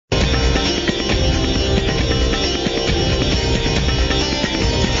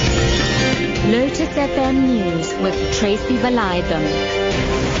FM News with Tracy Valaydham.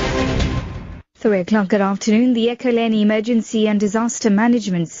 3 o'clock good afternoon. The Ekurhuleni Emergency and Disaster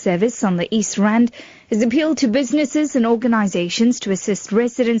Management Service on the East Rand has appealed to businesses and organizations to assist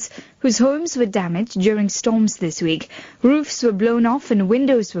residents whose homes were damaged during storms this week. Roofs were blown off and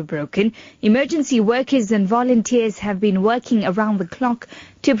windows were broken. Emergency workers and volunteers have been working around the clock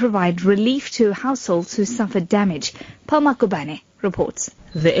to provide relief to households who suffered damage. Palma Kobane reports.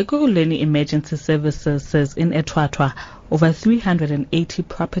 The Ekurhuleni Emergency Services says in eThwathwa, over 380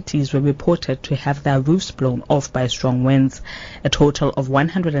 properties were reported to have their roofs blown off by strong winds. A total of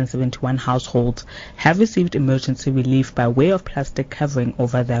 171 households have received emergency relief by way of plastic covering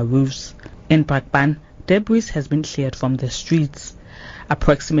over their roofs. In Brakpan, debris has been cleared from the streets.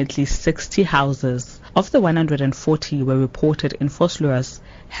 Approximately 60 houses of the 140 were reported in Vosloorus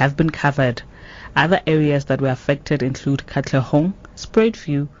have been covered. Other areas that were affected include Katlehong,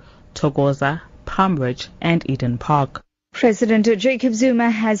 Spruitview, Thokoza, Palmridge and Eden Park. President Jacob Zuma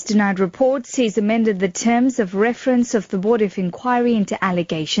has denied reports he's amended the terms of reference of the Board of Inquiry into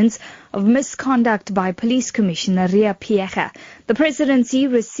allegations of misconduct by Police Commissioner Riah Phiyega. The presidency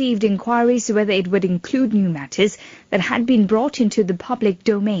received inquiries whether it would include new matters that had been brought into the public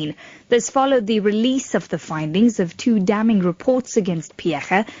domain. This followed the release of the findings of 2 damning reports against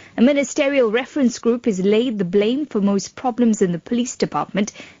Phiyega. A ministerial reference group has laid the blame for most problems in the police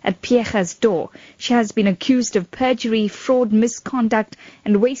department at Phiyega's door. She has been accused of perjury, fraud, misconduct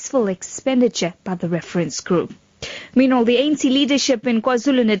and wasteful expenditure by the reference group. Meanwhile, the ANC leadership in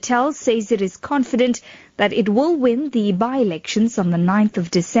KwaZulu-Natal says it is confident that it will win the by-elections on the 9th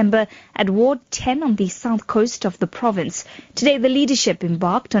of December at Ward 10 on the south coast of the province. Today, the leadership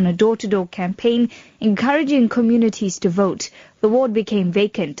embarked on a door-to-door campaign encouraging communities to vote. The ward became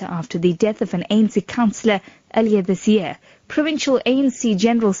vacant after the death of an ANC councillor earlier this year. Provincial ANC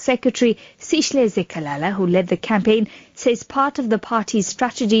General Secretary Sihle Zikalala, who led the campaign, says part of the party's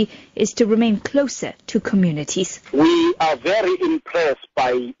strategy is to remain closer to communities. We are very impressed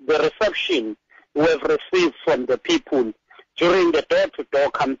by the reception we have received from the people during the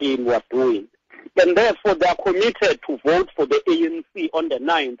door-to-door campaign we are doing. And therefore they are committed to vote for the ANC on the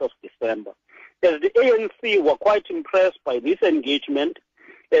 9th of December. As the ANC were quite impressed by this engagement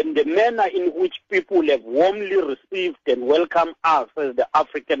and the manner in which people have warmly received and welcomed us as the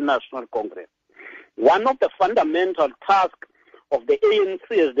African National Congress. One of the fundamental tasks of the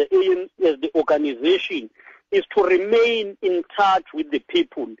ANC as the organization is to remain in touch with the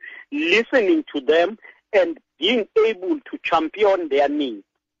people, listening to them and being able to champion their needs.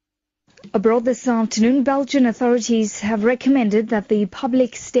 Abroad this afternoon, Belgian authorities have recommended that the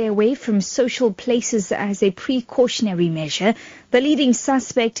public stay away from social places as a precautionary measure. The leading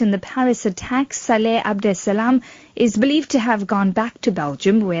suspect in the Paris attack, Saleh Abdeslam, is believed to have gone back to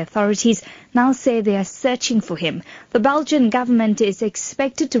Belgium, where authorities now say they are searching for him. The Belgian government is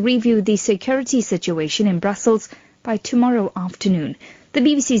expected to review the security situation in Brussels by tomorrow afternoon. The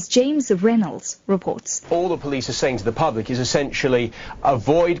BBC's James Reynolds reports. All the police are saying to the public is essentially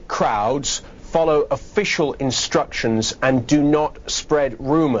avoid crowds, follow official instructions and do not spread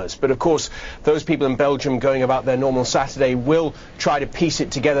rumours. But of course, those people in Belgium going about their normal Saturday will try to piece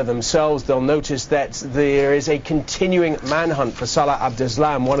it together themselves. They'll notice that there is a continuing manhunt for Salah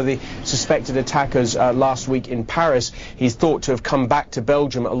Abdeslam, one of the suspected attackers last week in Paris. He's thought to have come back to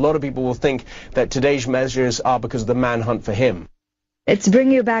Belgium. A lot of people will think that today's measures are because of the manhunt for him. Let's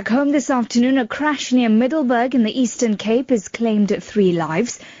bring you back home this afternoon. A crash near Middelburg in the Eastern Cape has claimed 3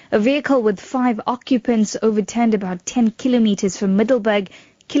 lives. A vehicle with 5 occupants overturned about 10 kilometers from Middelburg,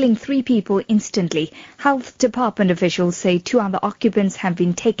 killing 3 people instantly. Health department officials say 2 other occupants have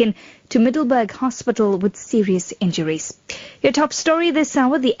been taken to Middelburg Hospital with serious injuries. Your top story this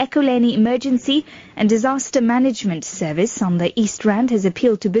hour, the Ekurhuleni Emergency and Disaster Management Service on the East Rand has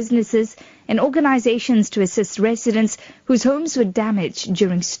appealed to businesses and organizations to assist residents whose homes were damaged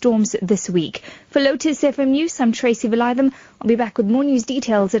during storms this week. For Lotus FM News, I'm Tracy Valaydham. I'll be back with more news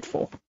details at 4.